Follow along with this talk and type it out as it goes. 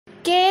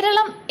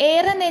കേരളം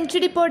ഏറെ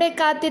നെഞ്ചിടിപ്പോടെ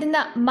കാത്തിരുന്ന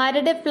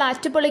മരട്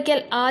ഫ്ളാറ്റ് പൊളിക്കൽ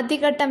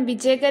ആദ്യഘട്ടം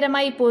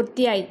വിജയകരമായി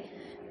പൂർത്തിയായി.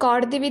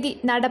 കോടതി വിധി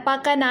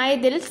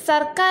നടപ്പാക്കാനായതിൽ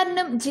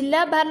സർക്കാരിനും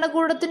ജില്ലാ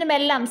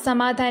ഭരണകൂടത്തിനുമെല്ലാം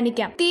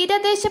സമാധാനിക്കാം.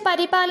 തീരദേശ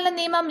പരിപാലന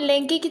നിയമം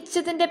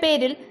ലംഘിച്ചതിന്റെ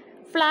പേരിൽ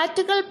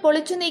ഫ്ളാറ്റുകൾ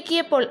പൊളിച്ചു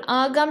നീക്കിയപ്പോൾ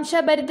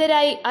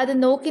ആകാംക്ഷാഭരിതരായി അത്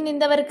നോക്കി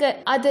നിന്നവർക്ക്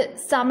അത്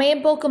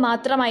സമയം പോക്ക്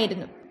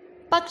മാത്രമായിരുന്നു.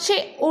 പക്ഷേ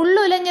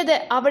ഉള്ളുലഞ്ഞത്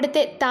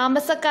അവിടുത്തെ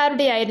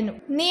താമസക്കാരുടെയായിരുന്നു.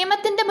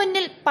 നിയമത്തിന്റെ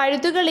മുന്നിൽ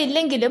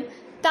പഴുതുകളില്ലെങ്കിലും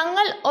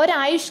തങ്ങൾ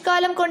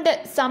ഒരായുഷ്കാലം കൊണ്ട്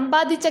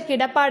സമ്പാദിച്ച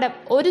കിടപ്പാടം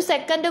ഒരു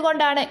സെക്കൻഡ്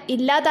കൊണ്ടാണ്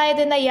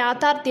ഇല്ലാതായതെന്ന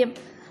യാഥാർത്ഥ്യം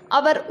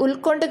അവർ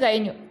ഉൾക്കൊണ്ടു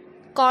കഴിഞ്ഞു.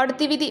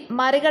 കോടതി വിധി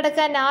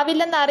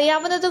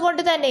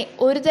മറികടക്കാനാവില്ലെന്നറിയാവുന്നതുകൊണ്ട് തന്നെ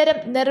ഒരുതരം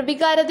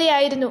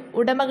നിർവികാരതയായിരുന്നു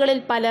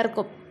ഉടമകളിൽ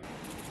പലർക്കും.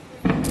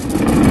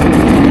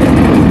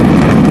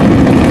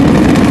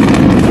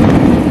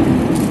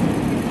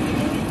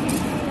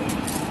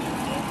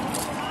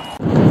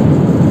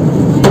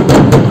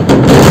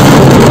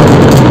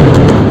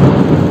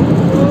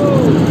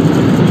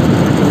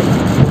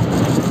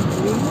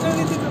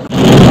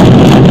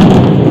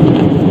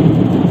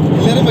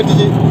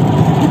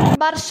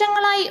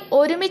 വർഷങ്ങളായി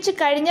ഒരുമിച്ച്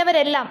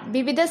കഴിഞ്ഞവരെല്ലാം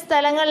വിവിധ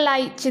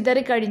സ്ഥലങ്ങളിലായി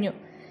ചിതറിക്കഴിഞ്ഞു.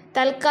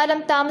 തൽക്കാലം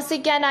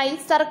താമസിക്കാനായി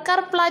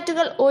സർക്കാർ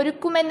ഫ്ളാറ്റുകൾ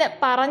ഒരുക്കുമെന്ന്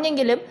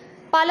പറഞ്ഞെങ്കിലും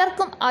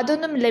പലർക്കും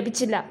അതൊന്നും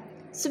ലഭിച്ചില്ല.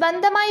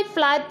 സ്വന്തമായി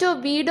ഫ്ളാറ്റോ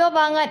വീടോ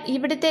വാങ്ങാൻ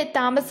ഇവിടുത്തെ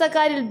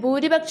താമസക്കാരിൽ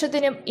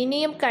ഭൂരിപക്ഷത്തിനും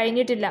ഇനിയും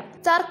കഴിഞ്ഞിട്ടില്ല.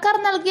 സർക്കാർ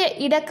നൽകിയ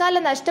ഇടക്കാല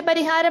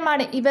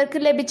നഷ്ടപരിഹാരമാണ് ഇവർക്ക്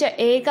ലഭിച്ച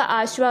ഏക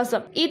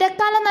ആശ്വാസം.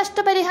 ഇടക്കാല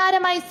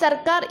നഷ്ടപരിഹാരമായി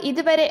സർക്കാർ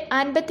ഇതുവരെ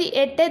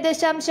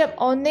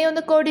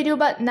 58.11 കോടി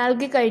രൂപ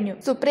നൽകി കഴിഞ്ഞു.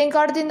 സുപ്രീം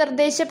കോടതി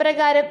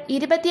നിർദ്ദേശപ്രകാരം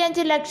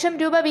 25 ലക്ഷം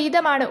രൂപ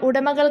വീതമാണ്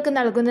ഉടമകൾക്ക്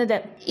നൽകുന്നത്.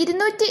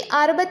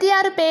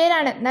 266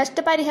 പേരാണ്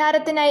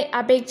നഷ്ടപരിഹാരത്തിനായി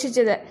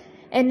അപേക്ഷിച്ചത്.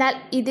 എന്നാൽ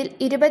ഇതിൽ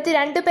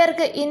 22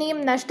 പേർക്ക് ഇനിയും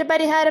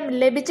നഷ്ടപരിഹാരം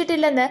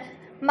ലഭിച്ചിട്ടില്ലെന്ന്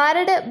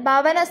മരട്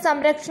ഭവന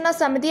സംരക്ഷണ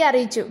സമിതി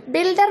അറിയിച്ചു.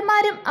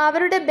 ബിൽഡർമാരും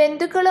അവരുടെ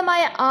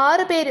ബന്ധുക്കളുമായ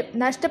 6 പേരും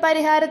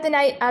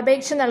നഷ്ടപരിഹാരത്തിനായി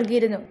അപേക്ഷ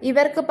നൽകിയിരുന്നു.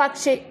 ഇവർക്ക്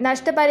പക്ഷേ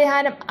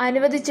നഷ്ടപരിഹാരം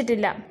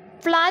അനുവദിച്ചിട്ടില്ല.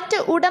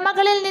 ഫ്ളാറ്റ്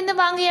ഉടമകളിൽ നിന്ന്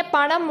വാങ്ങിയ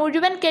പണം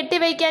മുഴുവൻ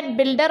കെട്ടിവയ്ക്കാൻ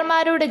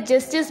ബിൽഡർമാരോട്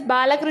ജസ്റ്റിസ്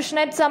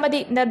ബാലകൃഷ്ണൻ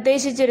സമിതി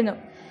നിർദ്ദേശിച്ചിരുന്നു.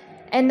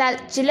 എന്നാൽ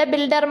ചില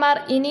ബിൽഡർമാർ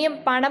ഇനിയും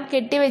പണം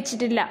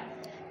കെട്ടിവച്ചിട്ടില്ല.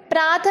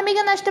 പ്രാഥമിക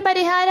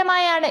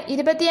നഷ്ടപരിഹാരമായാണ്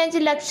 25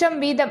 ലക്ഷം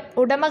വീതം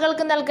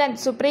ഉടമകൾക്ക് നൽകാൻ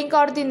സുപ്രീം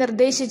കോടതി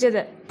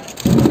നിർദ്ദേശിച്ചത്.